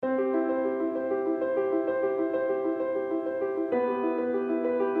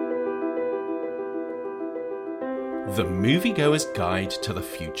The Moviegoer's Guide to the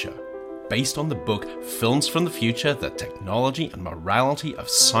Future, based on the book Films from the Future, The Technology and Morality of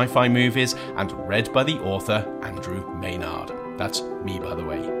Sci-Fi Movies, and read by the author Andrew Maynard. That's me, by the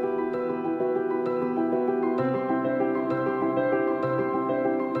way.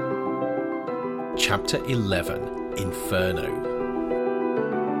 Chapter 11, Inferno.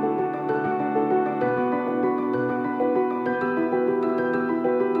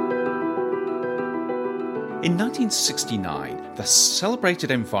 In 1969, the celebrated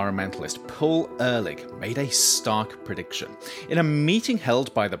environmentalist Paul Ehrlich made a stark prediction. In a meeting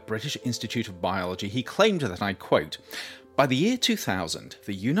held by the British Institute of Biology, he claimed that, I quote, "By the year 2000,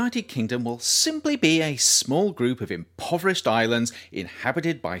 the United Kingdom will simply be a small group of impoverished islands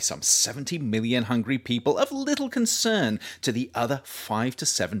inhabited by some 70 million hungry people of little concern to the other 5 to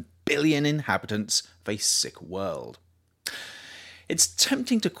 7 billion inhabitants of a sick world." It's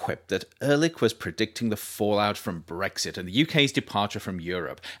tempting to quip that Ehrlich was predicting the fallout from Brexit and the UK's departure from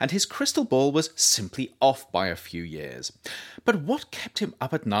Europe, and his crystal ball was simply off by a few years. But what kept him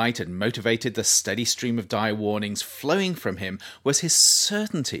up at night and motivated the steady stream of dire warnings flowing from him was his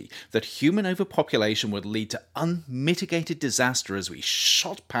certainty that human overpopulation would lead to unmitigated disaster as we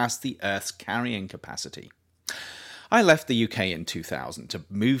shot past the Earth's carrying capacity. I left the UK in 2000 to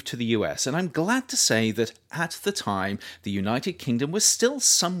move to the US, and I'm glad to say that at the time, the United Kingdom was still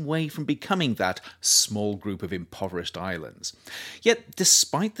some way from becoming that small group of impoverished islands. Yet,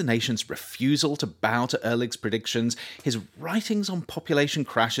 despite the nation's refusal to bow to Ehrlich's predictions, his writings on population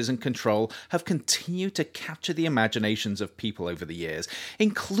crashes and control have continued to capture the imaginations of people over the years,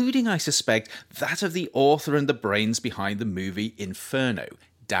 including, I suspect, that of the author and the brains behind the movie Inferno,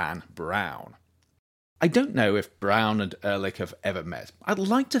 Dan Brown. I don't know if Brown and Ehrlich have ever met. I'd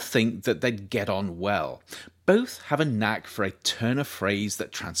like to think that they'd get on well. Both have a knack for a turn of phrase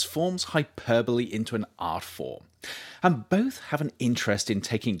that transforms hyperbole into an art form. And both have an interest in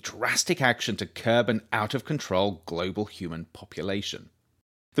taking drastic action to curb an out-of-control global human population.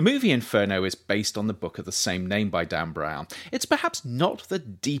 The movie Inferno is based on the book of the same name by Dan Brown. It's perhaps not the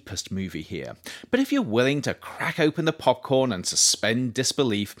deepest movie here, but if you're willing to crack open the popcorn and suspend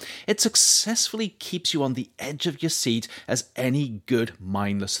disbelief, it successfully keeps you on the edge of your seat as any good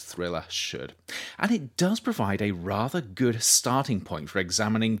mindless thriller should. And it does provide a rather good starting point for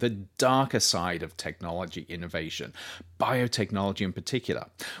examining the darker side of technology innovation, biotechnology in particular,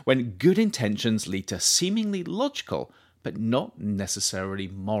 when good intentions lead to seemingly logical but not necessarily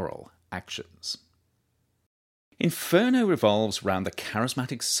moral actions. Inferno revolves around the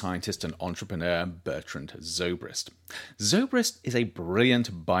charismatic scientist and entrepreneur Bertrand Zobrist. Zobrist is a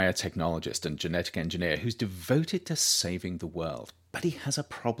brilliant biotechnologist and genetic engineer who's devoted to saving the world, but he has a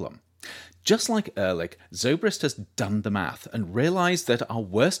problem. Just like Ehrlich, Zobrist has done the math and realised that our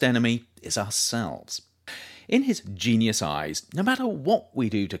worst enemy is ourselves. In his genius eyes, no matter what we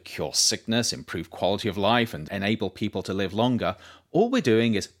do to cure sickness, improve quality of life, and enable people to live longer, all we're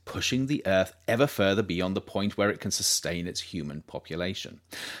doing is pushing the Earth ever further beyond the point where it can sustain its human population.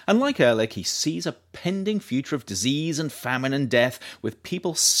 And like Ehrlich, he sees a pending future of disease and famine and death, with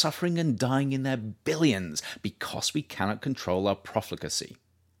people suffering and dying in their billions because we cannot control our profligacy.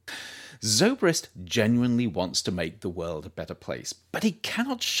 Zobrist genuinely wants to make the world a better place, but he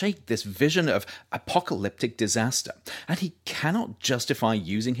cannot shake this vision of apocalyptic disaster, and he cannot justify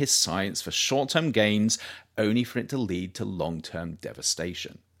using his science for short-term gains only for it to lead to long-term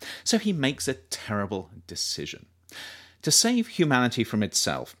devastation. So he makes a terrible decision. To save humanity from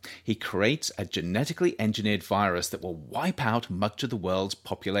itself, he creates a genetically engineered virus that will wipe out much of the world's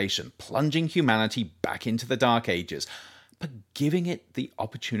population, plunging humanity back into the Dark Ages, but giving it the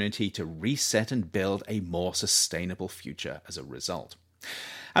opportunity to reset and build a more sustainable future as a result.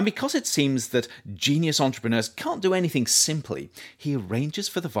 And because it seems that genius entrepreneurs can't do anything simply, he arranges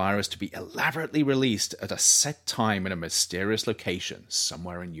for the virus to be elaborately released at a set time in a mysterious location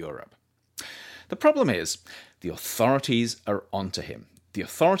somewhere in Europe. The problem is, the authorities are onto him. The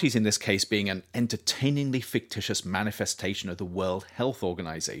authorities in this case being an entertainingly fictitious manifestation of the World Health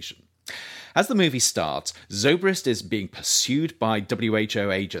Organization. As the movie starts, Zobrist is being pursued by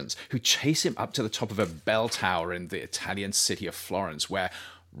WHO agents who chase him up to the top of a bell tower in the Italian city of Florence, where,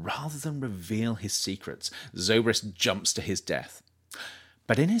 rather than reveal his secrets, Zobrist jumps to his death.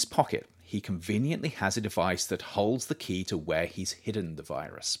 But in his pocket, he conveniently has a device that holds the key to where he's hidden the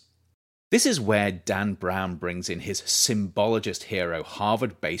virus. This is where Dan Brown brings in his symbologist hero,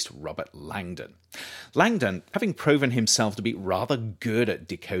 Harvard-based Robert Langdon. Langdon, having proven himself to be rather good at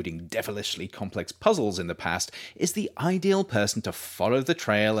decoding devilishly complex puzzles in the past, is the ideal person to follow the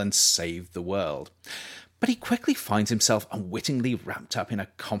trail and save the world. But he quickly finds himself unwittingly wrapped up in a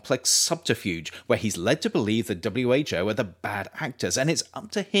complex subterfuge where he's led to believe the WHO are the bad actors, and it's up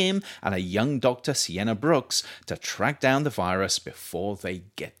to him and a young Dr. Sienna Brooks to track down the virus before they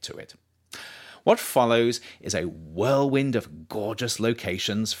get to it. What follows is a whirlwind of gorgeous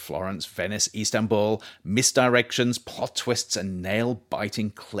locations, Florence, Venice, Istanbul, misdirections, plot twists, and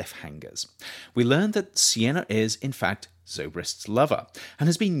nail-biting cliffhangers. We learn that Sienna is, in fact, Zobrist's lover, and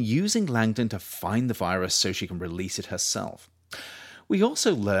has been using Langdon to find the virus so she can release it herself. We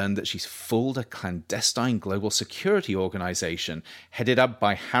also learn that she's fooled a clandestine global security organization headed up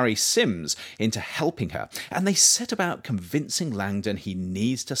by Harry Sims into helping her, and they set about convincing Langdon he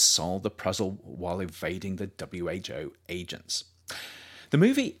needs to solve the puzzle while evading the WHO agents. The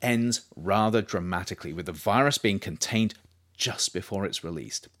movie ends rather dramatically, with the virus being contained just before it's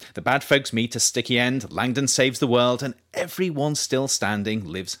released. The bad folks meet a sticky end, Langdon saves the world, and everyone still standing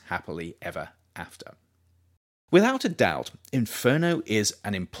lives happily ever after. Without a doubt, Inferno is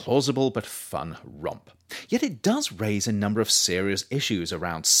an implausible but fun romp. Yet it does raise a number of serious issues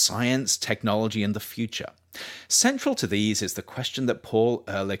around science, technology, and the future. Central to these is the question that Paul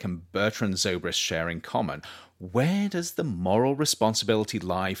Ehrlich and Bertrand Zobrist share in common. Where does the moral responsibility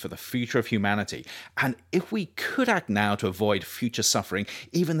lie for the future of humanity? And if we could act now to avoid future suffering,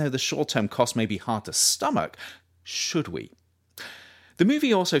 even though the short-term cost may be hard to stomach, should we? The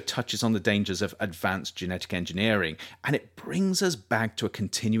movie also touches on the dangers of advanced genetic engineering, and it brings us back to a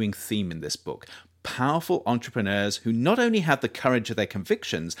continuing theme in this book: powerful entrepreneurs who not only have the courage of their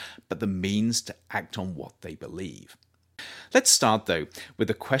convictions, but the means to act on what they believe. Let's start, though, with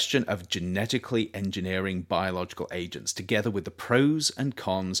the question of genetically engineering biological agents, together with the pros and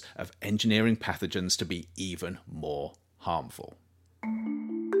cons of engineering pathogens to be even more harmful.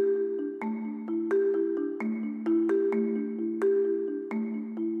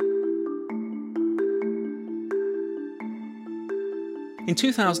 In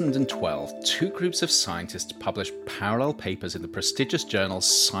 2012, two groups of scientists published parallel papers in the prestigious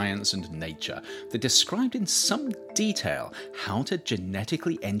journals Science and Nature that described in some detail how to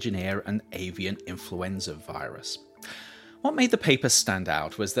genetically engineer an avian influenza virus. What made the papers stand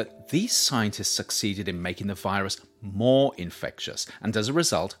out was that these scientists succeeded in making the virus more infectious and, as a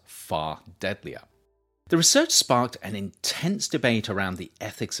result, far deadlier. The research sparked an intense debate around the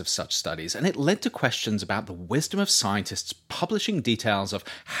ethics of such studies, and it led to questions about the wisdom of scientists publishing details of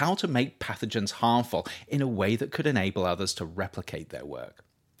how to make pathogens harmful in a way that could enable others to replicate their work.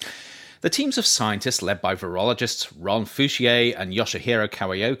 The teams of scientists led by virologists Ron Fouchier and Yoshihiro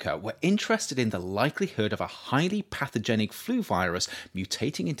Kawaoka were interested in the likelihood of a highly pathogenic flu virus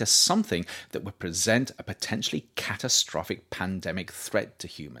mutating into something that would present a potentially catastrophic pandemic threat to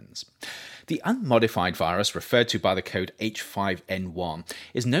humans. The unmodified virus, referred to by the code H5N1,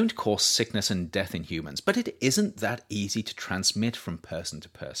 is known to cause sickness and death in humans, but it isn't that easy to transmit from person to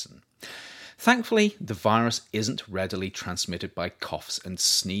person. Thankfully, the virus isn't readily transmitted by coughs and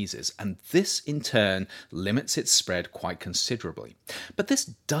sneezes, and this in turn limits its spread quite considerably. But this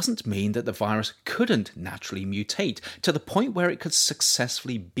doesn't mean that the virus couldn't naturally mutate to the point where it could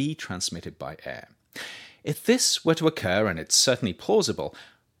successfully be transmitted by air. If this were to occur, and it's certainly plausible,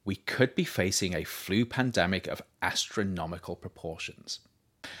 we could be facing a flu pandemic of astronomical proportions.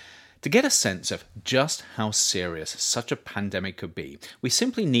 To get a sense of just how serious such a pandemic could be, we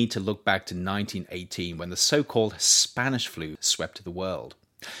simply need to look back to 1918 when the so-called Spanish flu swept the world.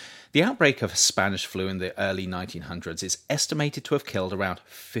 The outbreak of Spanish flu in the early 1900s is estimated to have killed around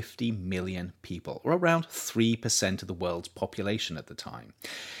 50 million people, or around 3% of the world's population at the time.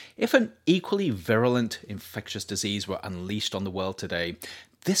 If an equally virulent infectious disease were unleashed on the world today,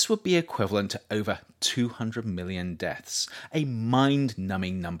 this would be equivalent to over 200 million deaths, a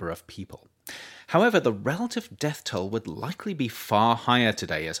mind-numbing number of people. However, the relative death toll would likely be far higher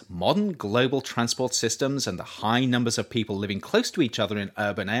today, as modern global transport systems and the high numbers of people living close to each other in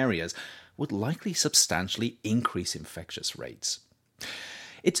urban areas would likely substantially increase infectious rates.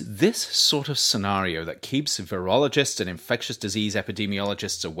 It's this sort of scenario that keeps virologists and infectious disease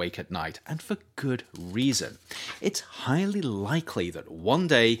epidemiologists awake at night, and for good reason. It's highly likely that one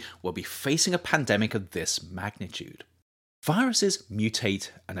day we'll be facing a pandemic of this magnitude. Viruses mutate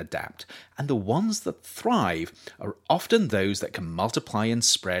and adapt, and the ones that thrive are often those that can multiply and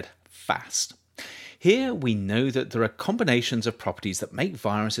spread fast. Here we know that there are combinations of properties that make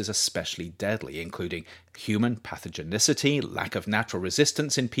viruses especially deadly, including human pathogenicity, lack of natural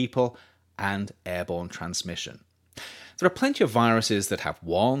resistance in people, and airborne transmission. There are plenty of viruses that have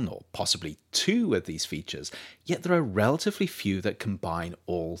one or possibly two of these features, yet there are relatively few that combine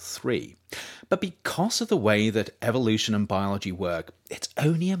all three. But because of the way that evolution and biology work, it's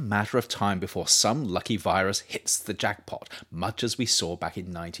only a matter of time before some lucky virus hits the jackpot, much as we saw back in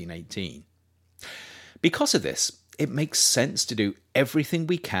 1918. Because of this, it makes sense to do everything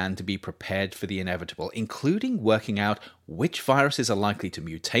we can to be prepared for the inevitable, including working out which viruses are likely to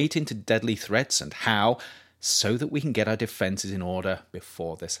mutate into deadly threats and how, so that we can get our defenses in order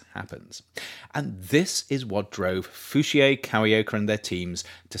before this happens. And this is what drove Fouchier, Kawioka and their teams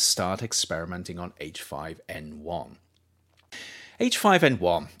to start experimenting on H5N1.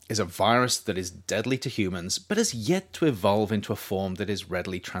 H5N1 is a virus that is deadly to humans, but has yet to evolve into a form that is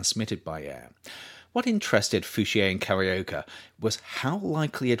readily transmitted by air. What interested Fouchier and Kawioka was how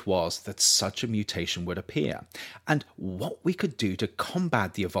likely it was that such a mutation would appear, and what we could do to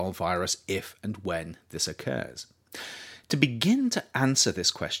combat the evolved virus if and when this occurs. To begin to answer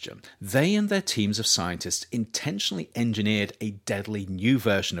this question, they and their teams of scientists intentionally engineered a deadly new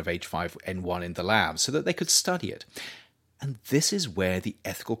version of H5N1 in the lab so that they could study it. And this is where the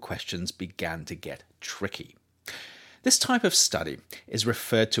ethical questions began to get tricky. This type of study is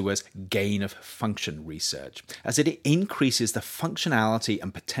referred to as gain-of-function research, as it increases the functionality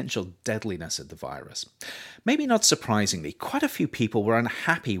and potential deadliness of the virus. Maybe not surprisingly, quite a few people were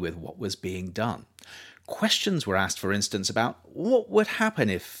unhappy with what was being done. Questions were asked, for instance, about what would happen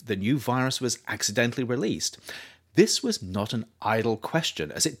if the new virus was accidentally released. This was not an idle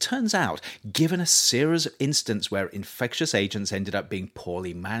question, as it turns out, given a series of instances where infectious agents ended up being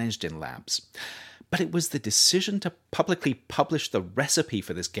poorly managed in labs. But it was the decision to publicly publish the recipe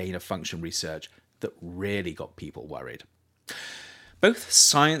for this gain-of-function research that really got people worried. Both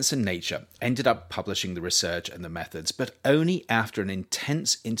Science and Nature ended up publishing the research and the methods, but only after an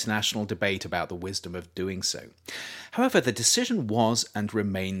intense international debate about the wisdom of doing so. However, the decision was and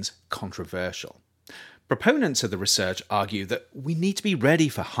remains controversial. Proponents of the research argue that we need to be ready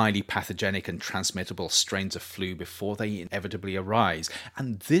for highly pathogenic and transmittable strains of flu before they inevitably arise,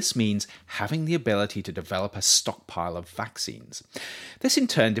 and this means having the ability to develop a stockpile of vaccines. This in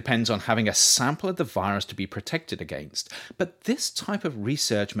turn depends on having a sample of the virus to be protected against, but this type of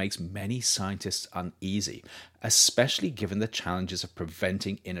research makes many scientists uneasy, especially given the challenges of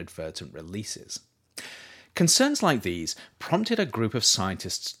preventing inadvertent releases. Concerns like these prompted a group of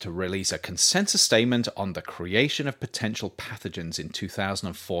scientists to release a consensus statement on the creation of potential pathogens in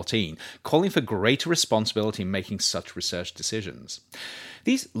 2014, calling for greater responsibility in making such research decisions.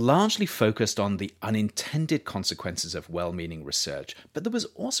 These largely focused on the unintended consequences of well-meaning research, but there was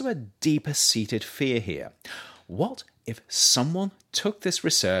also a deeper-seated fear here. What if someone took this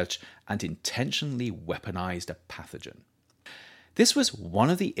research and intentionally weaponized a pathogen? This was one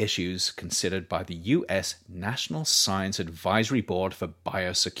of the issues considered by the US National Science Advisory Board for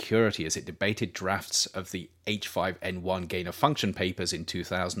Biosecurity as it debated drafts of the H5N1 gain-of-function papers in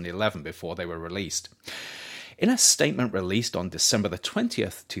 2011 before they were released. In a statement released on December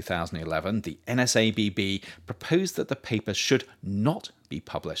 20th, 2011, the NSABB proposed that the papers should not be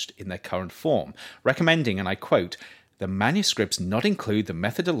published in their current form, recommending, and I quote, "The manuscripts not include the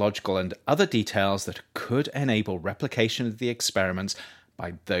methodological and other details that could enable replication of the experiments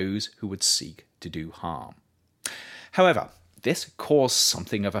by those who would seek to do harm." However, this caused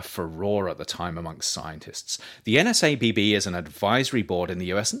something of a furore at the time amongst scientists. The NSABB is an advisory board in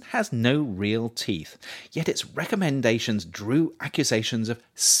the US and has no real teeth, yet its recommendations drew accusations of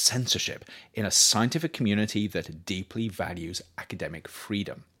censorship in a scientific community that deeply values academic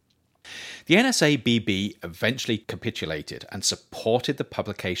freedom. The NSABB eventually capitulated and supported the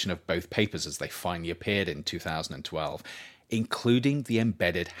publication of both papers as they finally appeared in 2012, including the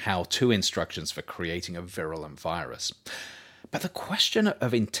embedded how-to instructions for creating a virulent virus. But the question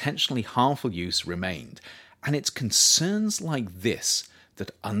of intentionally harmful use remained, and it's concerns like this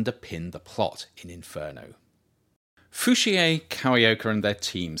that underpin the plot in Inferno. Fouchier, Kawioka and their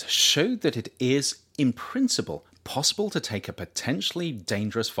teams showed that it is, in principle, possible to take a potentially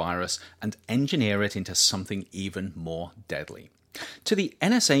dangerous virus and engineer it into something even more deadly. To the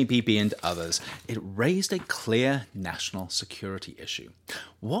NSABB and others, it raised a clear national security issue.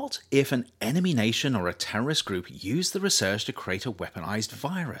 What if an enemy nation or a terrorist group used the research to create a weaponized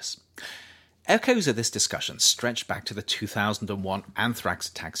virus? Echoes of this discussion stretch back to the 2001 anthrax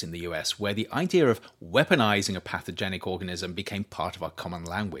attacks in the US, where the idea of weaponizing a pathogenic organism became part of our common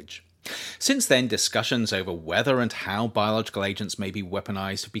language. Since then, discussions over whether and how biological agents may be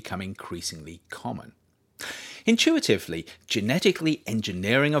weaponized have become increasingly common. Intuitively, genetically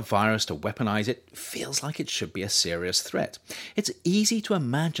engineering a virus to weaponize it feels like it should be a serious threat. It's easy to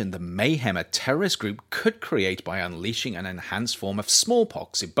imagine the mayhem a terrorist group could create by unleashing an enhanced form of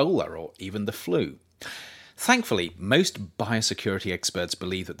smallpox, Ebola, or even the flu. Thankfully, most biosecurity experts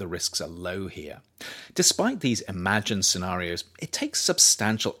believe that the risks are low here. Despite these imagined scenarios, it takes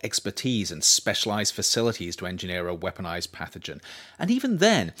substantial expertise and specialized facilities to engineer a weaponized pathogen, and even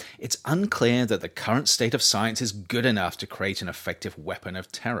then, it's unclear that the current state of science is good enough to create an effective weapon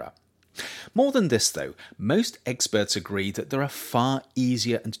of terror. More than this, though, most experts agree that there are far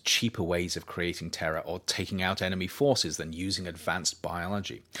easier and cheaper ways of creating terror or taking out enemy forces than using advanced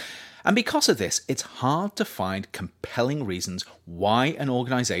biology. And because of this, it's hard to find compelling reasons why an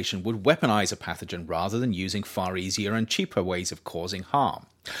organization would weaponize a pathogen rather than using far easier and cheaper ways of causing harm.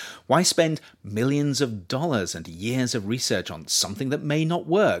 Why spend millions of dollars and years of research on something that may not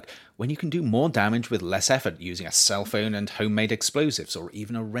work when you can do more damage with less effort using a cell phone and homemade explosives or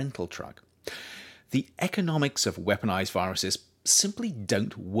even a rental truck? The economics of weaponized viruses simply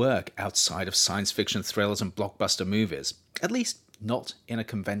don't work outside of science fiction thrillers and blockbuster movies, at least not in a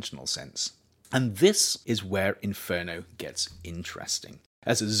conventional sense. And this is where Inferno gets interesting,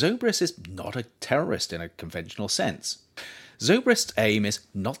 as Zobrist is not a terrorist in a conventional sense. Zobrist's aim is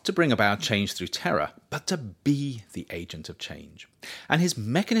not to bring about change through terror, but to be the agent of change. And his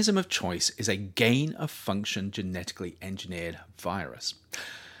mechanism of choice is a gain-of-function genetically engineered virus.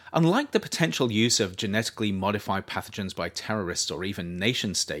 Unlike the potential use of genetically modified pathogens by terrorists or even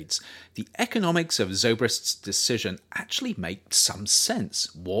nation-states, the economics of Zobrist's decision actually make some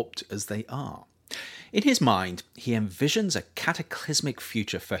sense, warped as they are. In his mind, he envisions a cataclysmic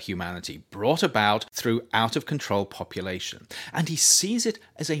future for humanity brought about through out-of-control population, and he sees it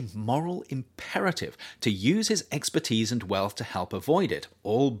as a moral imperative to use his expertise and wealth to help avoid it,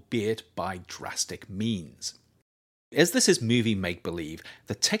 albeit by drastic means. As this is movie make-believe,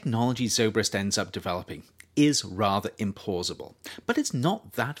 the technology Zobrist ends up developing is rather implausible, but it's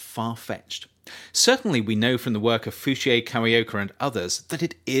not that far-fetched. Certainly we know from the work of Fouchier, Kawioka and others that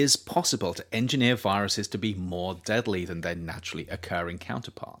it is possible to engineer viruses to be more deadly than their naturally occurring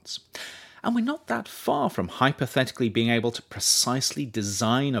counterparts. And we're not that far from hypothetically being able to precisely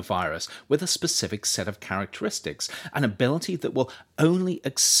design a virus with a specific set of characteristics, an ability that will only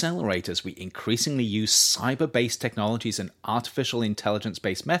accelerate as we increasingly use cyber-based technologies and artificial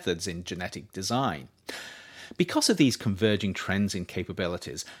intelligence-based methods in genetic design. Because of these converging trends in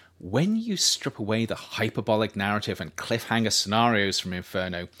capabilities, when you strip away the hyperbolic narrative and cliffhanger scenarios from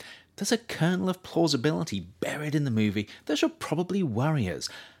Inferno, there's a kernel of plausibility buried in the movie that should probably worry us,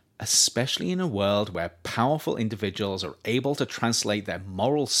 especially in a world where powerful individuals are able to translate their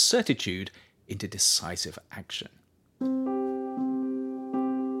moral certitude into decisive action.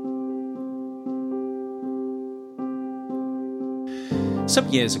 Some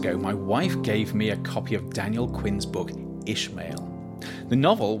years ago, my wife gave me a copy of Daniel Quinn's book, Ishmael. The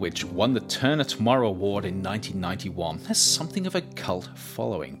novel, which won the Turner Tomorrow Award in 1991, has something of a cult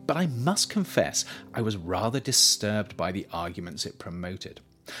following, but I must confess I was rather disturbed by the arguments it promoted.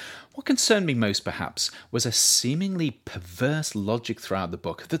 What concerned me most, perhaps, was a seemingly perverse logic throughout the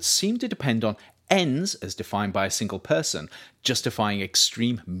book that seemed to depend on ends, as defined by a single person, justifying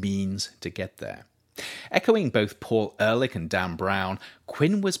extreme means to get there. Echoing both Paul Ehrlich and Dan Brown,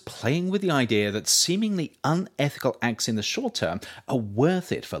 Quinn was playing with the idea that seemingly unethical acts in the short term are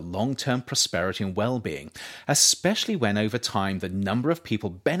worth it for long-term prosperity and well-being, especially when over time the number of people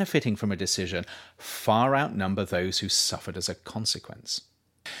benefiting from a decision far outnumber those who suffered as a consequence.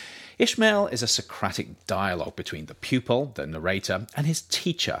 Ishmael is a Socratic dialogue between the pupil, the narrator, and his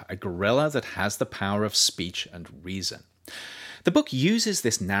teacher, a gorilla that has the power of speech and reason. The book uses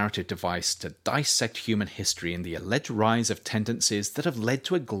this narrative device to dissect human history and the alleged rise of tendencies that have led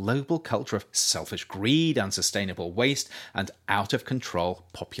to a global culture of selfish greed, unsustainable waste, and out-of-control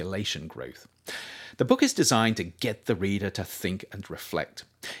population growth. The book is designed to get the reader to think and reflect.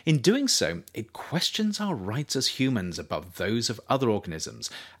 In doing so, it questions our rights as humans above those of other organisms,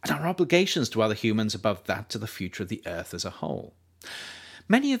 and our obligations to other humans above that to the future of the Earth as a whole.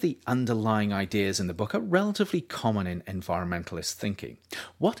 Many of the underlying ideas in the book are relatively common in environmentalist thinking.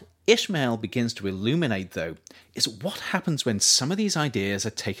 What Ishmael begins to illuminate, though, is what happens when some of these ideas are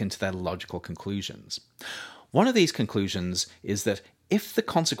taken to their logical conclusions. One of these conclusions is that if the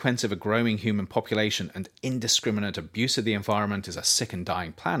consequence of a growing human population and indiscriminate abuse of the environment is a sick and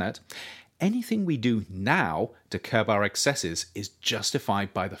dying planet, anything we do now to curb our excesses is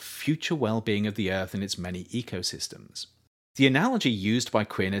justified by the future well-being of the Earth and its many ecosystems. The analogy used by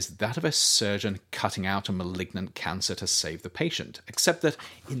Quinn is that of a surgeon cutting out a malignant cancer to save the patient, except that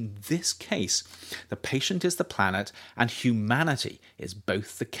in this case, the patient is the planet and humanity is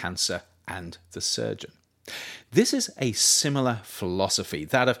both the cancer and the surgeon. This is a similar philosophy,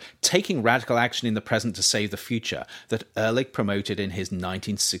 that of taking radical action in the present to save the future, that Ehrlich promoted in his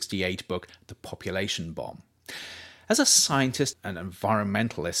 1968 book, The Population Bomb. As a scientist and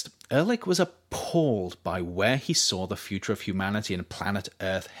environmentalist, Ehrlich was appalled by where he saw the future of humanity and planet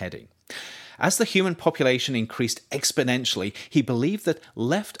Earth heading. As the human population increased exponentially, he believed that,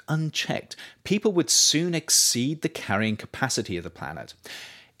 left unchecked, people would soon exceed the carrying capacity of the planet.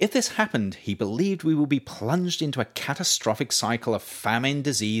 If this happened, he believed we would be plunged into a catastrophic cycle of famine,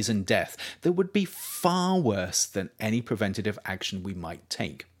 disease, and death that would be far worse than any preventative action we might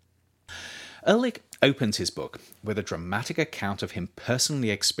take. Ehrlich opens his book with a dramatic account of him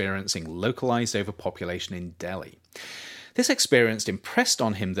personally experiencing localized overpopulation in Delhi. This experience impressed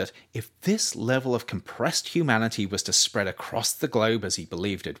on him that if this level of compressed humanity was to spread across the globe as he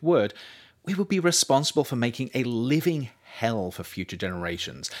believed it would, we would be responsible for making a living hell for future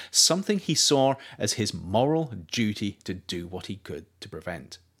generations, something he saw as his moral duty to do what he could to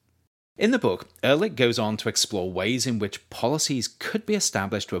prevent. In the book, Ehrlich goes on to explore ways in which policies could be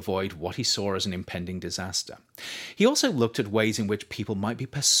established to avoid what he saw as an impending disaster. He also looked at ways in which people might be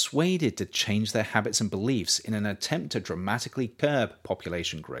persuaded to change their habits and beliefs in an attempt to dramatically curb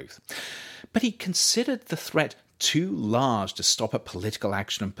population growth. But he considered the threat too large to stop at political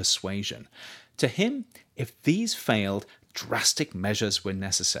action and persuasion. To him, if these failed, drastic measures were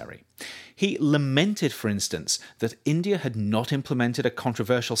necessary. He lamented, for instance, that India had not implemented a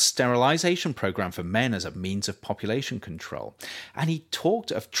controversial sterilization program for men as a means of population control, and he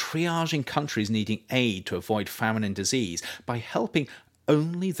talked of triaging countries needing aid to avoid famine and disease by helping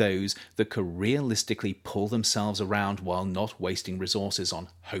only those that could realistically pull themselves around while not wasting resources on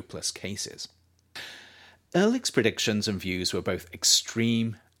hopeless cases. Ehrlich's predictions and views were both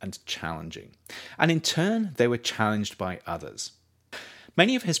extreme and challenging, and in turn they were challenged by others.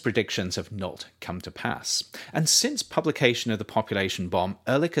 Many of his predictions have not come to pass, and since publication of The Population Bomb,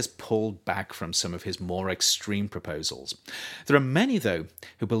 Ehrlich has pulled back from some of his more extreme proposals. There are many, though,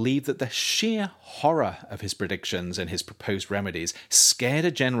 who believe that the sheer horror of his predictions and his proposed remedies scared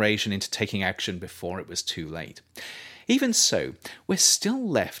a generation into taking action before it was too late. Even so, we're still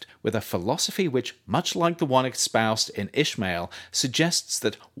left with a philosophy which, much like the one espoused in Ishmael, suggests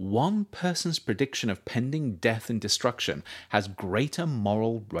that one person's prediction of pending death and destruction has greater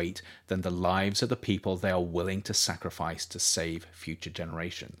moral weight than the lives of the people they are willing to sacrifice to save future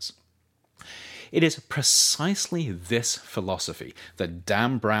generations. It is precisely this philosophy that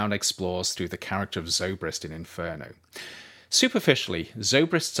Dan Brown explores through the character of Zobrist in Inferno. Superficially,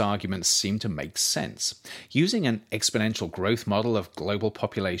 Zobrist's arguments seem to make sense. Using an exponential growth model of global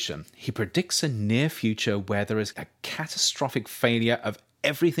population, he predicts a near future where there is a catastrophic failure of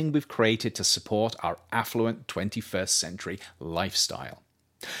everything we've created to support our affluent 21st century lifestyle.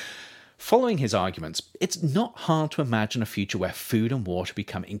 Following his arguments, it's not hard to imagine a future where food and water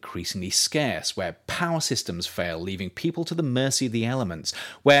become increasingly scarce, where power systems fail, leaving people to the mercy of the elements,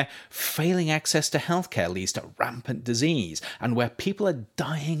 where failing access to healthcare leads to rampant disease, and where people are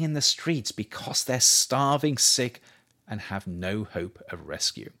dying in the streets because they're starving, sick, and have no hope of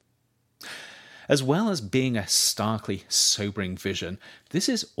rescue. As well as being a starkly sobering vision, this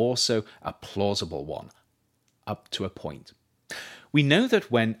is also a plausible one, up to a point. We know that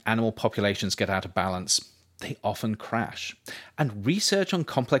when animal populations get out of balance, they often crash. And research on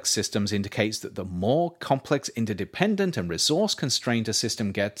complex systems indicates that the more complex, interdependent, and resource-constrained a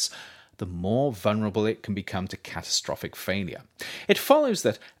system gets, the more vulnerable it can become to catastrophic failure. It follows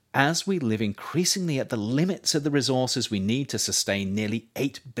that as we live increasingly at the limits of the resources we need to sustain nearly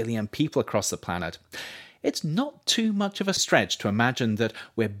 8 billion people across the planet, it's not too much of a stretch to imagine that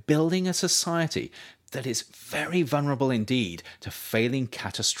we're building a society that is very vulnerable indeed to failing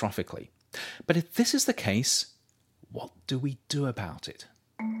catastrophically. But if this is the case, what do we do about it?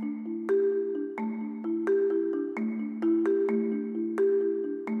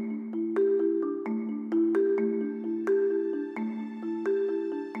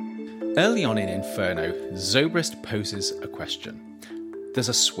 Early on in Inferno, Zobrist poses a question. There's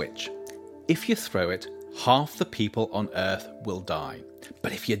a switch. If you throw it, half the people on Earth will die.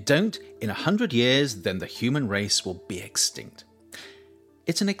 But if you don't, in 100 years, then the human race will be extinct.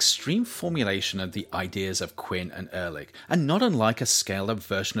 It's an extreme formulation of the ideas of Quinn and Ehrlich, and not unlike a scaled-up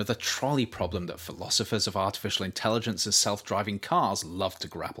version of the trolley problem that philosophers of artificial intelligence and self-driving cars love to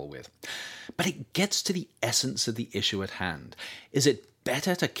grapple with. But it gets to the essence of the issue at hand. Is it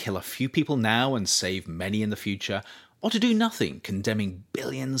better to kill a few people now and save many in the future, or to do nothing, condemning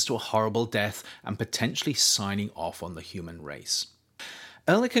billions to a horrible death and potentially signing off on the human race.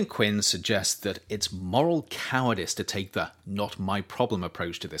 Ehrlich and Quinn suggest that it's moral cowardice to take the not my problem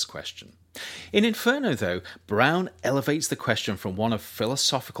approach to this question. In Inferno, though, Brown elevates the question from one of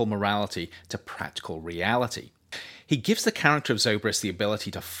philosophical morality to practical reality. He gives the character of Zobrist the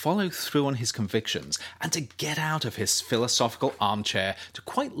ability to follow through on his convictions and to get out of his philosophical armchair to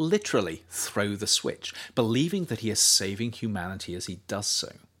quite literally throw the switch, believing that he is saving humanity as he does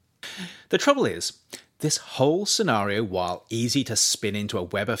so. The trouble is, this whole scenario, while easy to spin into a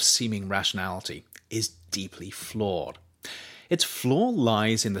web of seeming rationality, is deeply flawed. Its flaw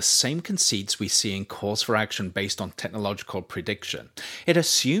lies in the same conceits we see in calls for action based on technological prediction. It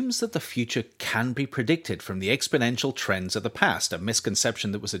assumes that the future can be predicted from the exponential trends of the past, a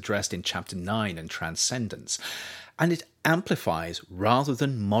misconception that was addressed in Chapter 9 and Transcendence, and it amplifies rather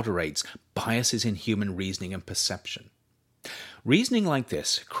than moderates biases in human reasoning and perception. Reasoning like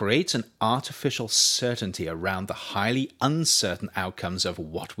this creates an artificial certainty around the highly uncertain outcomes of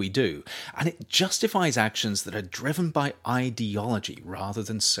what we do, and it justifies actions that are driven by ideology rather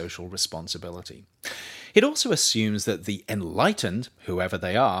than social responsibility. It also assumes that the enlightened, whoever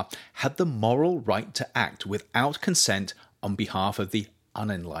they are, had the moral right to act without consent on behalf of the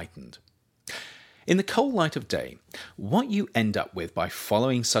unenlightened. In the cold light of day, what you end up with by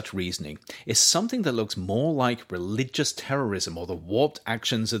following such reasoning is something that looks more like religious terrorism or the warped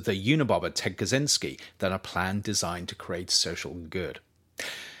actions of the Unabomber Ted Kaczynski than a plan designed to create social good.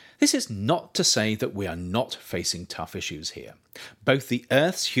 This is not to say that we are not facing tough issues here. Both the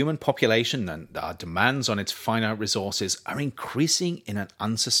Earth's human population and our demands on its finite resources are increasing in an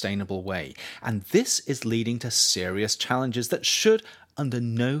unsustainable way, and this is leading to serious challenges that should under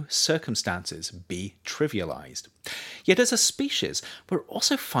no circumstances be trivialized. Yet as a species, we're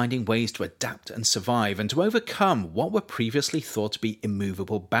also finding ways to adapt and survive and to overcome what were previously thought to be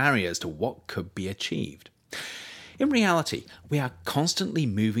immovable barriers to what could be achieved. In reality, we are constantly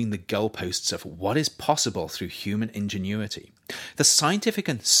moving the goalposts of what is possible through human ingenuity. The scientific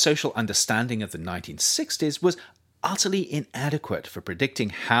and social understanding of the 1960s was utterly inadequate for predicting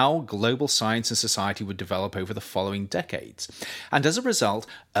how global science and society would develop over the following decades. And as a result,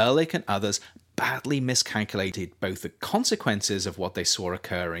 Ehrlich and others badly miscalculated both the consequences of what they saw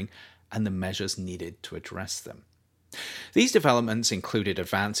occurring and the measures needed to address them. These developments included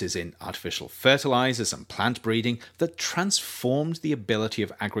advances in artificial fertilizers and plant breeding that transformed the ability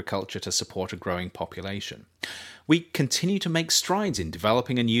of agriculture to support a growing population. We continue to make strides in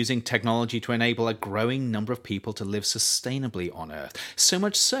developing and using technology to enable a growing number of people to live sustainably on Earth, so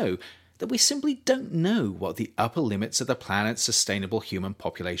much so that we simply don't know what the upper limits of the planet's sustainable human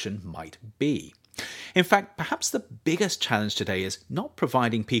population might be. In fact, perhaps the biggest challenge today is not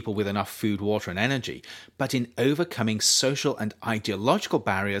providing people with enough food, water, and energy, but in overcoming social and ideological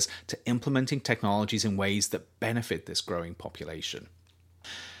barriers to implementing technologies in ways that benefit this growing population.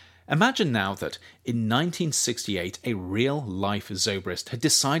 Imagine now that in 1968 a real-life Zobrist had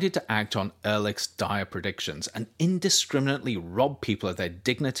decided to act on Ehrlich's dire predictions and indiscriminately rob people of their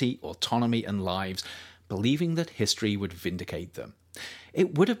dignity, autonomy, and lives, believing that history would vindicate them.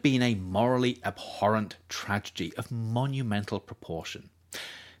 It would have been a morally abhorrent tragedy of monumental proportion.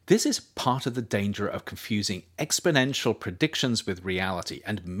 This is part of the danger of confusing exponential predictions with reality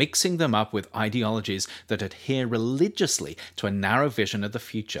and mixing them up with ideologies that adhere religiously to a narrow vision of the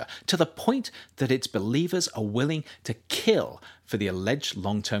future, to the point that its believers are willing to kill for the alleged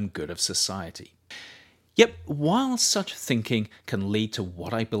long-term good of society. Yet, while such thinking can lead to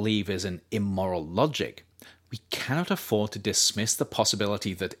what I believe is an immoral logic, we cannot afford to dismiss the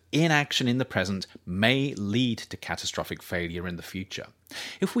possibility that inaction in the present may lead to catastrophic failure in the future.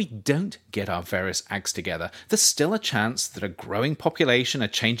 If we don't get our various acts together, there's still a chance that a growing population, a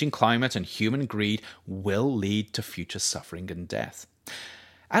changing climate, and human greed will lead to future suffering and death.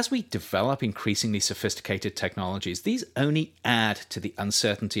 As we develop increasingly sophisticated technologies, these only add to the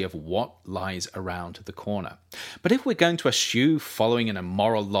uncertainty of what lies around the corner. But if we're going to eschew following an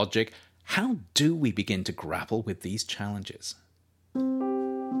immoral logic, how do we begin to grapple with these challenges?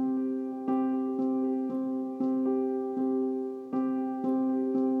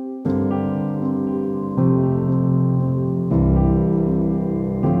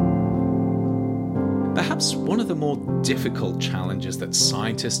 Perhaps one of the more difficult challenges that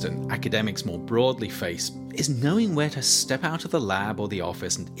scientists and academics more broadly face is knowing where to step out of the lab or the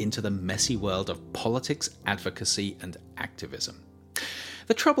office and into the messy world of politics, advocacy, and activism.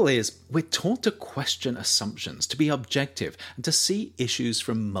 The trouble is, we're taught to question assumptions, to be objective, and to see issues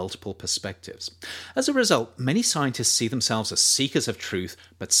from multiple perspectives. As a result, many scientists see themselves as seekers of truth,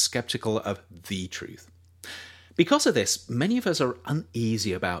 but skeptical of the truth. Because of this, many of us are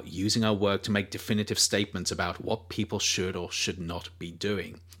uneasy about using our work to make definitive statements about what people should or should not be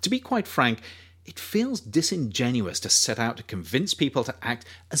doing. To be quite frank, it feels disingenuous to set out to convince people to act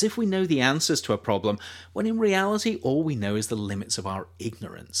as if we know the answers to a problem, when in reality all we know is the limits of our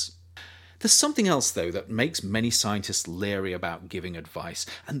ignorance. There's something else, though, that makes many scientists leery about giving advice,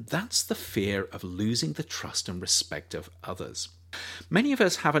 and that's the fear of losing the trust and respect of others. Many of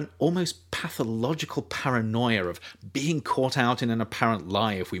us have an almost pathological paranoia of being caught out in an apparent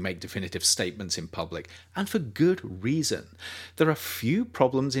lie if we make definitive statements in public, and for good reason. There are few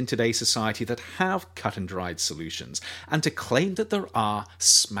problems in today's society that have cut and dried solutions, and to claim that there are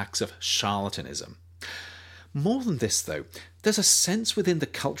smacks of charlatanism. More than this, though, there's a sense within the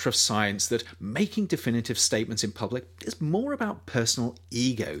culture of science that making definitive statements in public is more about personal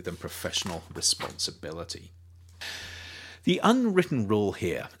ego than professional responsibility. The unwritten rule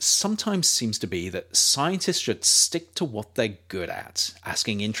here sometimes seems to be that scientists should stick to what they're good at,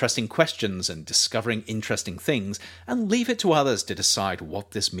 asking interesting questions and discovering interesting things, and leave it to others to decide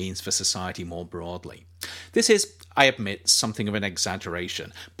what this means for society more broadly. This is, I admit, something of an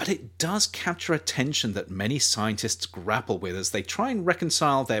exaggeration, but it does capture a tension that many scientists grapple with as they try and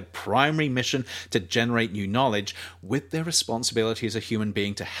reconcile their primary mission to generate new knowledge with their responsibility as a human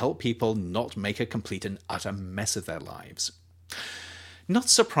being to help people not make a complete and utter mess of their lives. Not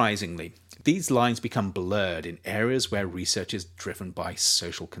surprisingly, these lines become blurred in areas where research is driven by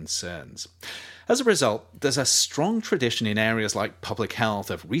social concerns. As a result, there's a strong tradition in areas like public health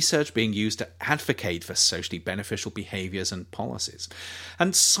of research being used to advocate for socially beneficial behaviours and policies.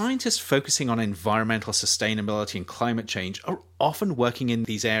 And scientists focusing on environmental sustainability and climate change are often working in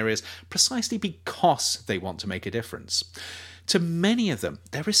these areas precisely because they want to make a difference. To many of them,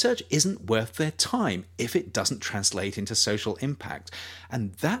 their research isn't worth their time if it doesn't translate into social impact,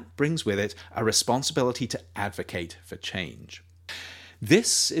 and that brings with it a responsibility to advocate for change.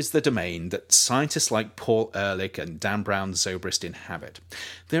 This is the domain that scientists like Paul Ehrlich and Dan Brown-Zobrist inhabit.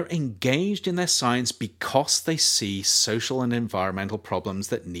 They're engaged in their science because they see social and environmental problems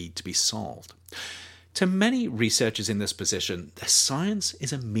that need to be solved. To many researchers in this position, their science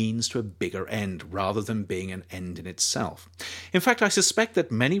is a means to a bigger end rather than being an end in itself. In fact, I suspect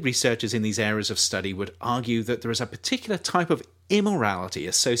that many researchers in these areas of study would argue that there is a particular type of immorality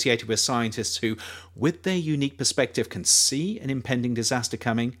associated with scientists who, with their unique perspective, can see an impending disaster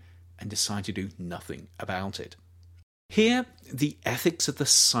coming and decide to do nothing about it. Here, the ethics of the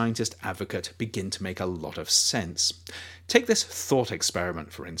scientist advocate begin to make a lot of sense. Take this thought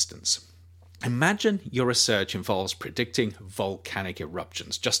experiment, for instance. Imagine your research involves predicting volcanic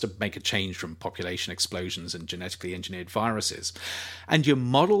eruptions, just to make a change from population explosions and genetically engineered viruses. And your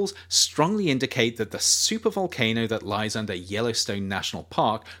models strongly indicate that the supervolcano that lies under Yellowstone National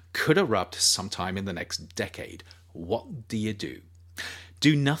Park could erupt sometime in the next decade. What do?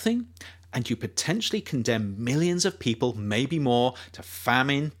 Do nothing, and you potentially condemn millions of people, maybe more, to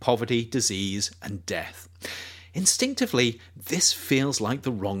famine, poverty, disease, and death. Instinctively, this feels like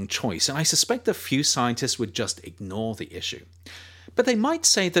the wrong choice, and I suspect that few scientists would just ignore the issue. But they might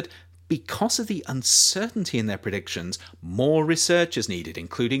say that because of the uncertainty in their predictions, more research is needed,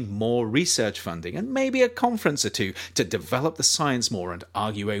 including more research funding and maybe a conference or two to develop the science more and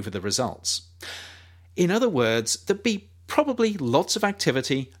argue over the results. In other words, there'd be probably lots of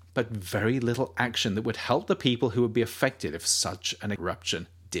activity, but very little action that would help the people who would be affected if such an eruption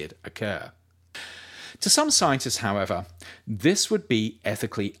did occur. To some scientists, however, this would be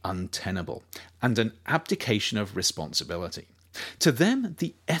ethically untenable and an abdication of responsibility. To them,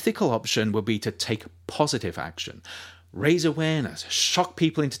 the ethical option would be to take positive action, raise awareness, shock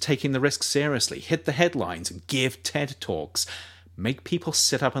people into taking the risk seriously, hit the headlines, and give TED Talks, make people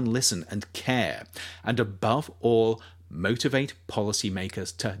sit up and listen and care, and above all, motivate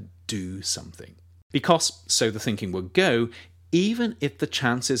policymakers to do something. Because, so the thinking would go, even if the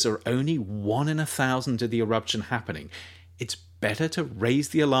chances are only 1 in 1,000 of the eruption happening, it's better to raise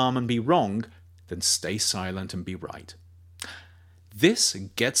the alarm and be wrong than stay silent and be right. This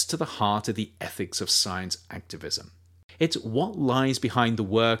gets to the heart of the ethics of science activism. It's what lies behind the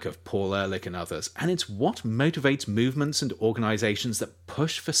work of Paul Ehrlich and others, and it's what motivates movements and organizations that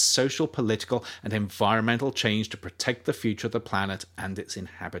push for social, political, and environmental change to protect the future of the planet and its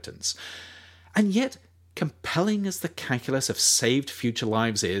inhabitants. And yet, compelling as the calculus of saved future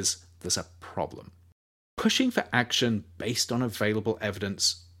lives is, there's a problem. Pushing for action based on available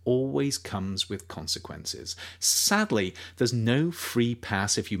evidence always comes with consequences. Sadly, there's no free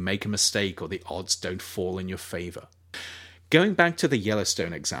pass if you make a mistake or the odds don't fall in your favour. Going back to the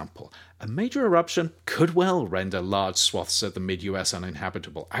Yellowstone example, a major eruption could well render large swaths of the mid-US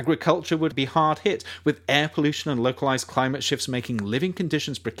uninhabitable. Agriculture would be hard hit, with air pollution and localized climate shifts making living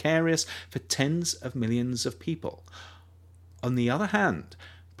conditions precarious for tens of millions of people. On the other hand,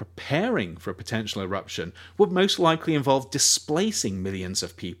 preparing for a potential eruption would most likely involve displacing millions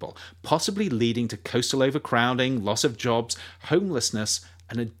of people, possibly leading to coastal overcrowding, loss of jobs, homelessness,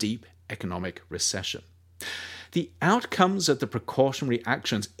 and a deep economic recession. The outcomes of the precautionary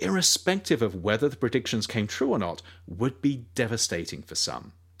actions, irrespective of whether the predictions came true or not, would be devastating for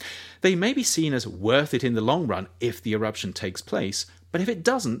some. They may be seen as worth it in the long run if the eruption takes place, but if it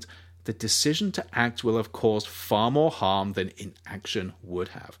doesn't, the decision to act will have caused far more harm than inaction would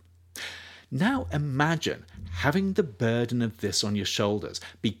have. Now imagine having the burden of this on your shoulders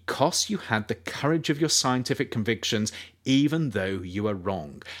because you had the courage of your scientific convictions even though you are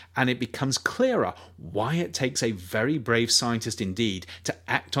wrong, and it becomes clearer why it takes a very brave scientist indeed to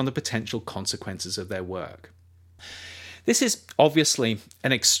act on the potential consequences of their work. This is obviously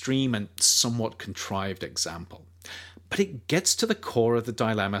an extreme and somewhat contrived example, but it gets to the core of the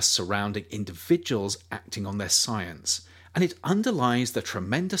dilemma surrounding individuals acting on their science. And it underlies the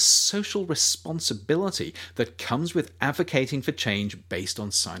tremendous social responsibility that comes with advocating for change based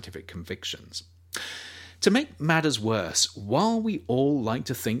on scientific convictions. To make matters worse, while we all like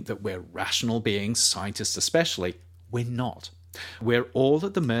to think that we're rational beings, scientists especially, we're not. We're all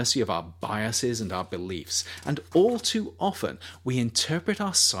at the mercy of our biases and our beliefs, and all too often we interpret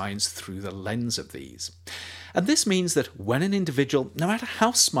our science through the lens of these. And this means that when an individual, no matter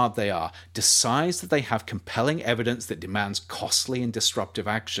how smart they are, decides that they have compelling evidence that demands costly and disruptive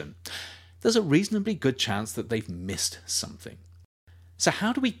action, there's a reasonably good chance that they've missed something. So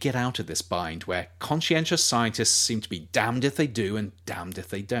how do we get out of this bind where conscientious scientists seem to be damned if they do and damned if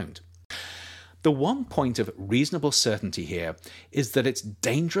they don't? The one point of reasonable certainty here is that it's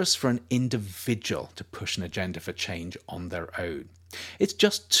dangerous for an individual to push an agenda for change on their own. It's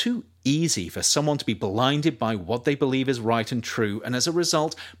just too easy for someone to be blinded by what they believe is right and true, and as a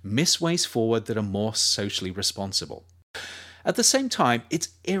result, miss ways forward that are more socially responsible. At the same time, it's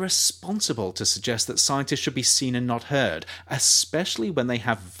irresponsible to suggest that scientists should be seen and not heard, especially when they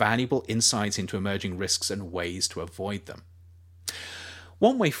have valuable insights into emerging risks and ways to avoid them.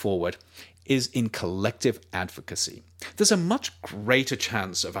 One way forward is in collective advocacy. There's a much greater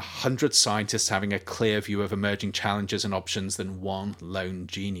chance of 100 scientists having a clear view of emerging challenges and options than one lone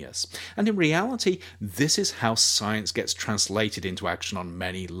genius. And in reality, this is how science gets translated into action on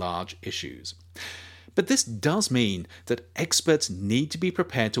many large issues. But this does mean that experts need to be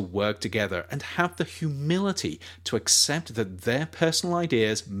prepared to work together and have the humility to accept that their personal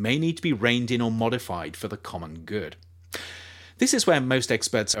ideas may need to be reined in or modified for the common good. This is where most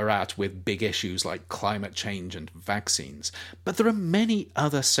experts are at with big issues like climate change and vaccines. But there are many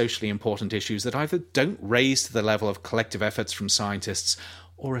other socially important issues that either don't raise to the level of collective efforts from scientists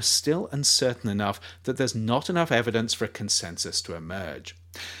or are still uncertain enough that there's not enough evidence for a consensus to emerge.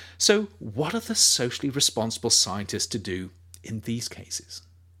 So what are the socially responsible scientists to do in these cases?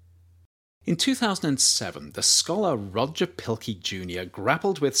 In 2007, the scholar Roger Pielke Jr.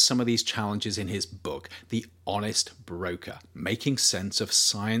 grappled with some of these challenges in his book, The Honest Broker: Making Sense of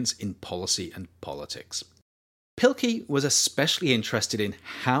Science in Policy and Politics. Pielke was especially interested in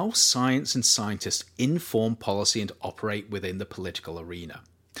how science and scientists inform policy and operate within the political arena.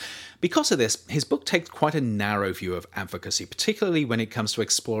 Because of this, his book takes quite a narrow view of advocacy, particularly when it comes to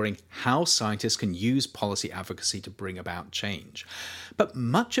exploring how scientists can use policy advocacy to bring about change. But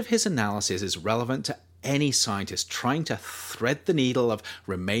much of his analysis is relevant to any scientist trying to thread the needle of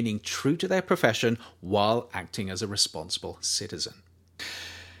remaining true to their profession while acting as a responsible citizen.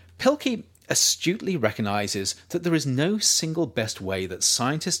 Pielke astutely recognizes that there is no single best way that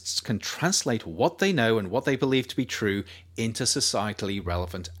scientists can translate what they know and what they believe to be true into societally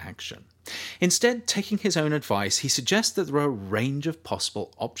relevant action. Instead, taking his own advice, he suggests that there are a range of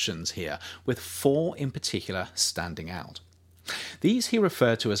possible options here, with 4 in particular standing out. These he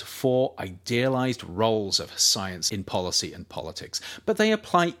referred to as 4 idealized roles of science in policy and politics, but they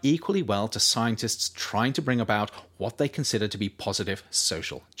apply equally well to scientists trying to bring about what they consider to be positive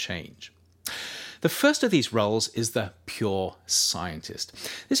social change. The first of these roles is the pure scientist.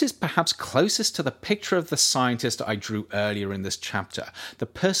 This is perhaps closest to the picture of the scientist I drew earlier in this chapter, the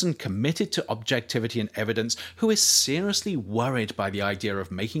person committed to objectivity and evidence who is seriously worried by the idea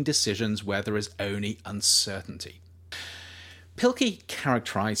of making decisions where there is only uncertainty. Pielke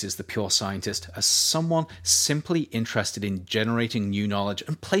characterizes the pure scientist as someone simply interested in generating new knowledge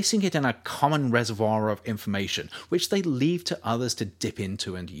and placing it in a common reservoir of information, which they leave to others to dip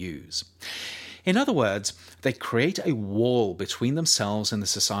into and use. In other words, they create a wall between themselves and the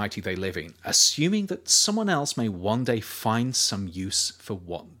society they live in, assuming that someone else may one day find some use for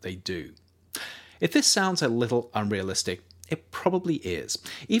what they do. If this sounds a little unrealistic, it probably is.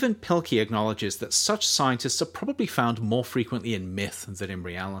 Even Pilkey acknowledges that such scientists are probably found more frequently in myth than in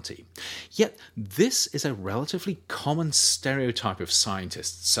reality. Yet this is a relatively common stereotype of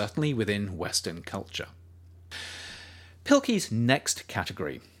scientists, certainly within Western culture. Pilkey's next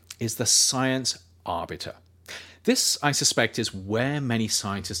category is the science arbiter. This, I suspect, is where many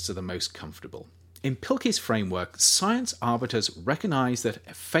scientists are the most comfortable. In Pilkey's framework, science arbiters recognize that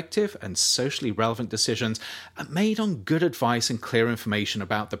effective and socially relevant decisions are made on good advice and clear information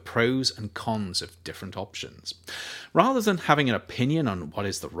about the pros and cons of different options. Rather than having an opinion on what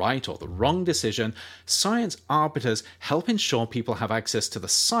is the right or the wrong decision, science arbiters help ensure people have access to the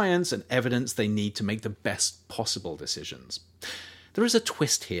science and evidence they need to make the best possible decisions. There is a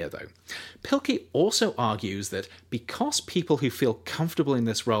twist here, though. Pilkey also argues that because people who feel comfortable in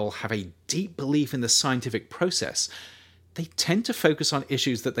this role have a deep belief in the scientific process, they tend to focus on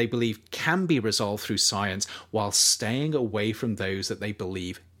issues that they believe can be resolved through science while staying away from those that they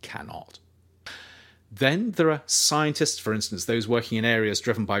believe cannot. Then there are scientists, for instance, those working in areas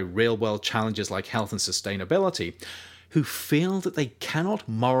driven by real-world challenges like health and sustainability, who feel that they cannot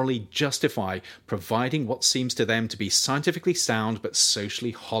morally justify providing what seems to them to be scientifically sound but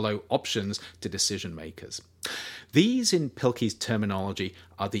socially hollow options to decision makers. These, in Pilkey's terminology,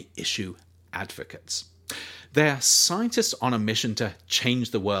 are the issue advocates. They are scientists on a mission to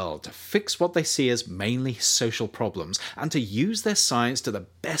change the world, to fix what they see as mainly social problems, and to use their science to the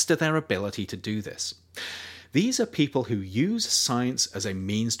best of their ability to do this. These are people who use science as a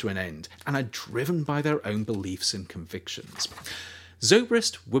means to an end and are driven by their own beliefs and convictions.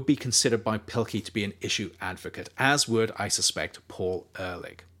 Zobrist would be considered by Pilkey to be an issue advocate, as would, I suspect, Paul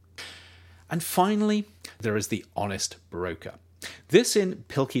Ehrlich. And finally, there is the honest broker. This, in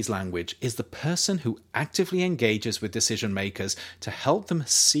Pilkey's language, is the person who actively engages with decision makers to help them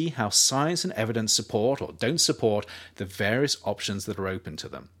see how science and evidence support or don't support the various options that are open to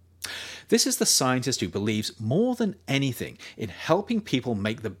them. This is the scientist who believes more than anything in helping people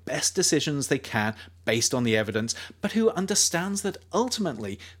make the best decisions they can based on the evidence, but who understands that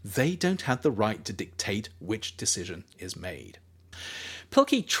ultimately they don't have the right to dictate which decision is made.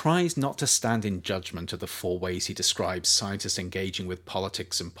 Pilkey tries not to stand in judgment of the four ways he describes scientists engaging with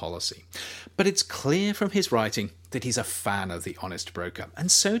politics and policy, but it's clear from his writing that he's a fan of the honest broker,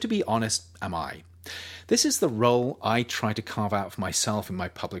 and so, to be honest, am I. This is the role I try to carve out for myself in my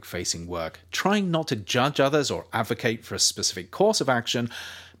public-facing work, trying not to judge others or advocate for a specific course of action,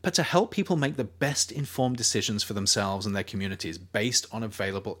 but to help people make the best informed decisions for themselves and their communities based on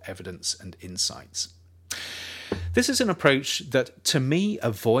available evidence and insights. This is an approach that, to me,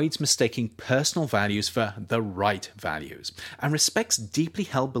 avoids mistaking personal values for the right values, and respects deeply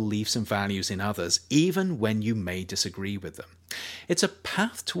held beliefs and values in others, even when you may disagree with them. It's a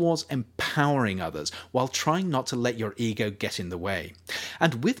path towards empowering others while trying not to let your ego get in the way.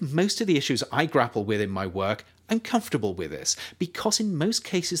 And with most of the issues I grapple with in my work, I'm comfortable with this, because in most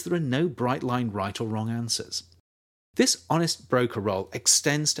cases there are no bright line right or wrong answers. This honest broker role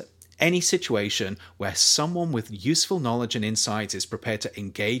extends to any situation where someone with useful knowledge and insights is prepared to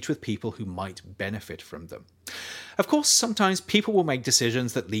engage with people who might benefit from them. Of course, sometimes people will make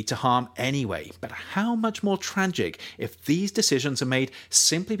decisions that lead to harm anyway, but how much more tragic if these decisions are made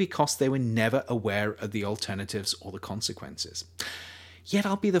simply because they were never aware of the alternatives or the consequences. Yet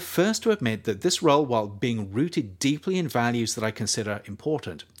I'll be the first to admit that this role, while being rooted deeply in values that I consider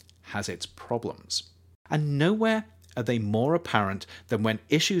important, has its problems. And nowhere are they more apparent than when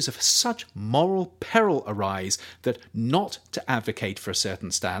issues of such moral peril arise that not to advocate for a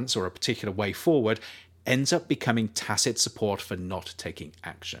certain stance or a particular way forward ends up becoming tacit support for not taking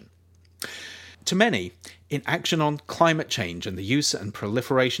action. To many, inaction on climate change and the use and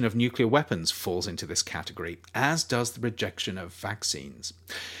proliferation of nuclear weapons falls into this category, as does the rejection of vaccines.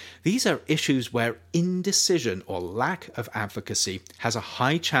 These are issues where indecision or lack of advocacy has a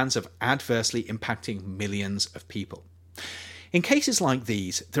high chance of adversely impacting millions of people. In cases like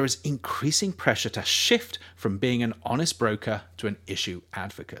these, there is increasing pressure to shift from being an honest broker to an issue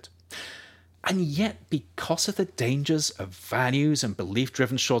advocate. And yet, because of the dangers of values and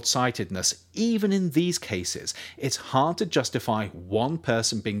belief-driven short-sightedness, even in these cases, it's hard to justify one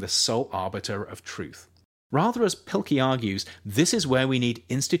person being the sole arbiter of truth. Rather, as Pilkey argues, this is where we need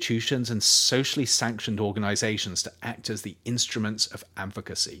institutions and socially sanctioned organizations to act as the instruments of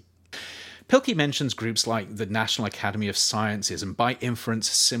advocacy. Pilkey mentions groups like the National Academy of Sciences and by inference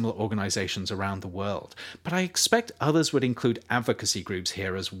similar organisations around the world, but I expect others would include advocacy groups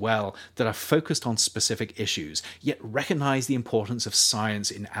here as well that are focused on specific issues, yet recognise the importance of science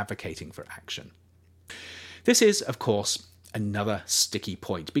in advocating for action. This is, of course, another sticky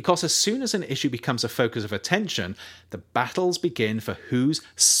point, because as soon as an issue becomes a focus of attention, the battles begin for whose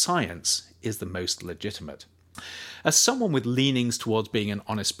science is the most legitimate. As someone with leanings towards being an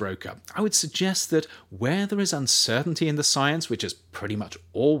honest broker, I would suggest that where there is uncertainty in the science, which is pretty much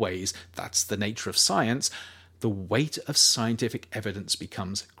always that's the nature of science, the weight of scientific evidence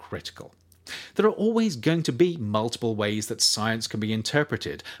becomes critical. There are always going to be multiple ways that science can be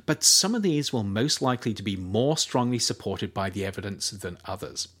interpreted, but some of these will most likely to be more strongly supported by the evidence than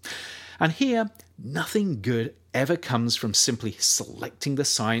others. And here, nothing good ever comes from simply selecting the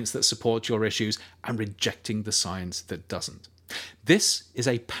science that supports your issues and rejecting the science that doesn't. This is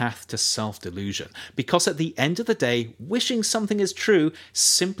a path to self-delusion, because at the end of the day, wishing something is true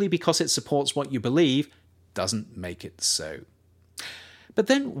simply because it supports what you believe doesn't make it so. But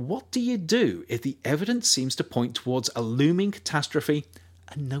then what do you do if the evidence seems to point towards a looming catastrophe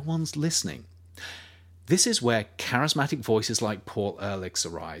and no one's listening? This is where charismatic voices like Paul Ehrlich's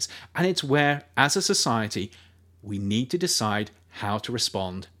arise, and it's where, as a society, we need to decide how to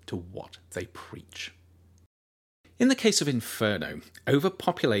respond to what they preach. In the case of Inferno,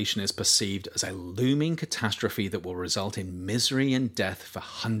 overpopulation is perceived as a looming catastrophe that will result in misery and death for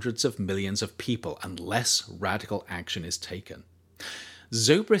hundreds of millions of people unless radical action is taken.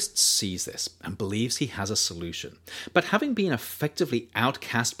 Zobrist sees this and believes he has a solution, but having been effectively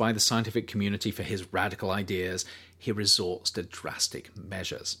outcast by the scientific community for his radical ideas, he resorts to drastic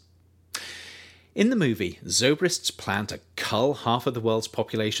measures. In the movie, Zobrist's plan to cull half of the world's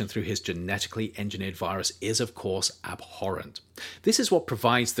population through his genetically engineered virus is, of course, abhorrent. This is what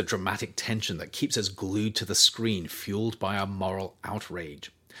provides the dramatic tension that keeps us glued to the screen, fueled by our moral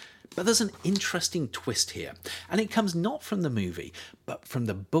outrage. But there's an interesting twist here, and it comes not from the movie, but from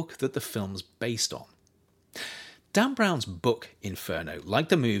the book that the film's based on. Dan Brown's book, Inferno, like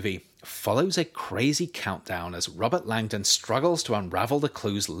the movie, follows a crazy countdown as Robert Langdon struggles to unravel the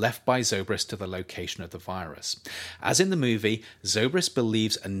clues left by Zobrist to the location of the virus. As in the movie, Zobrist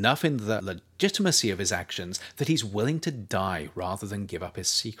believes enough in the legitimacy of his actions that he's willing to die rather than give up his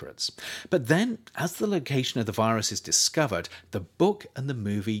secrets. But then, as the location of the virus is discovered, the book and the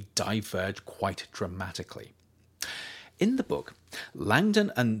movie diverge quite dramatically. In the book,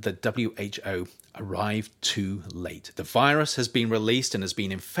 Langdon and the WHO arrived too late. The virus has been released and has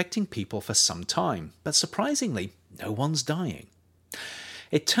been infecting people for some time, but surprisingly, no one's dying.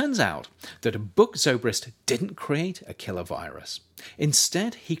 It turns out that Book Zobrist didn't create a killer virus.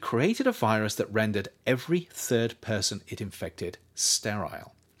 Instead, he created a virus that rendered every third person it infected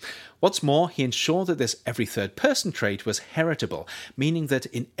sterile. What's more, he ensured that this every third person trait was heritable, meaning that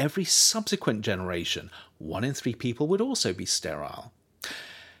in every subsequent generation, 1 in 3 people would also be sterile.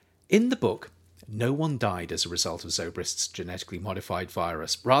 In the book, no one died as a result of Zobrist's genetically modified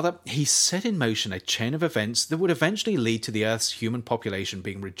virus. Rather, he set in motion a chain of events that would eventually lead to the Earth's human population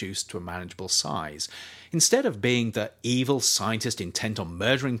being reduced to a manageable size. Instead of being the evil scientist intent on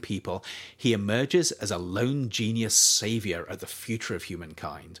murdering people, he emerges as a lone genius savior of the future of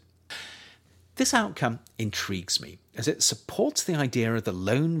humankind. This outcome intrigues me, as it supports the idea of the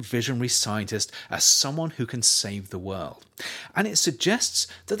lone visionary scientist as someone who can save the world. And it suggests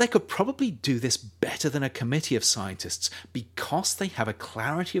that they could probably do this better than a committee of scientists because they have a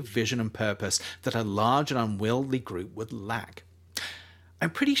clarity of vision and purpose that a large and unwieldy group would lack. I'm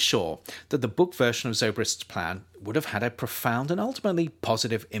pretty sure that the book version of Zobrist's plan would have had a profound and ultimately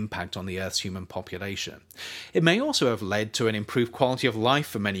positive impact on the Earth's human population. It may also have led to an improved quality of life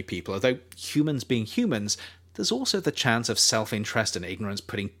for many people, although humans being humans, there's also the chance of self-interest and ignorance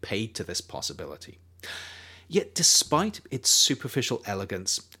putting paid to this possibility. Yet despite its superficial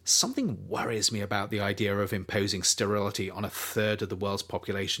elegance, something worries me about the idea of imposing sterility on a third of the world's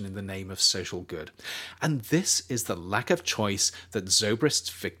population in the name of social good. And this is the lack of choice that Zobrist's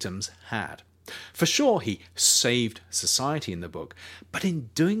victims had. For sure, he saved society in the book, but in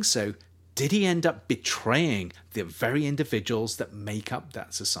doing so, did he end up betraying the very individuals that make up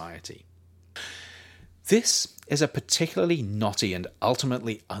that society? This is a particularly knotty and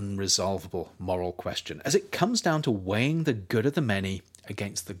ultimately unresolvable moral question, as it comes down to weighing the good of the many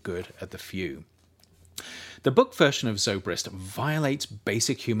against the good of the few. The book version of Zobrist violates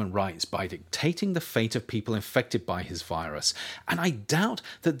basic human rights by dictating the fate of people infected by his virus, and I doubt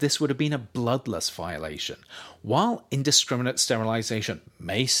that this would have been a bloodless violation. While indiscriminate sterilization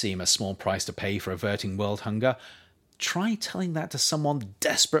may seem a small price to pay for averting world hunger, try telling that to someone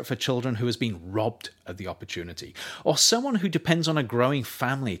desperate for children who has been robbed of the opportunity, or someone who depends on a growing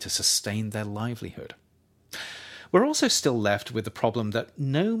family to sustain their livelihood. We're also still left with the problem that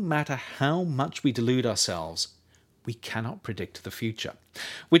no matter how much we delude ourselves, we cannot predict the future,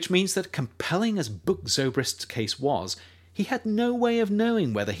 which means that compelling as Book Zobrist's case was, he had no way of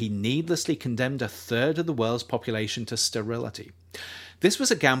knowing whether he needlessly condemned a third of the world's population to sterility. This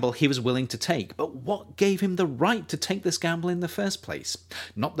was a gamble he was willing to take, but what gave him the right to take this gamble in the first place?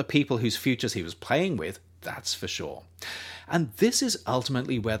 Not the people whose futures he was playing with, that's for sure. And this is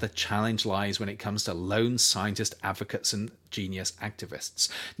ultimately where the challenge lies when it comes to lone scientist advocates and genius activists.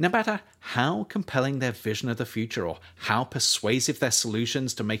 No matter how compelling their vision of the future or how persuasive their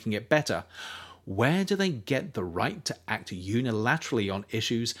solutions to making it better, where do they get the right to act unilaterally on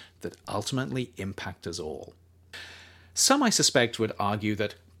issues that ultimately impact us all? Some, I suspect, would argue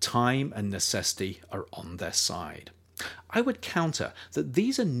that time and necessity are on their side. I would counter that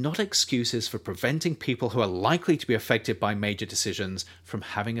these are not excuses for preventing people who are likely to be affected by major decisions from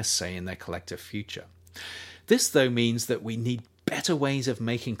having a say in their collective future. This, though, means that we need better ways of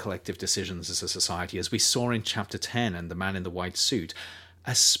making collective decisions as a society, as we saw in Chapter 10 and The Man in the White Suit,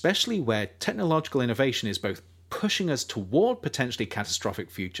 especially where technological innovation is both pushing us toward potentially catastrophic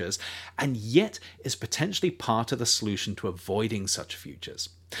futures and yet is potentially part of the solution to avoiding such futures.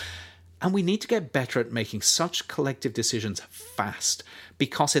 And we need to get better at making such collective decisions fast,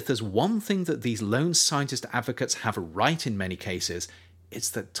 because if there's one thing that these lone scientist advocates have right in many cases, it's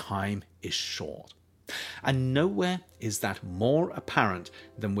that time is short. And nowhere is that more apparent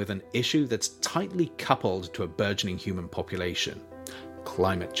than with an issue that's tightly coupled to a burgeoning human population: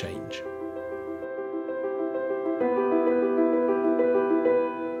 climate change.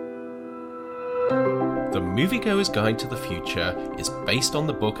 The Moviegoer's Guide to the Future is based on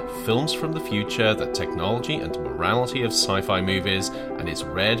the book Films from the Future, The Technology and Morality of Sci-Fi Movies, and is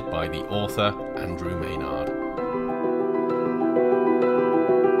read by the author Andrew Maynard.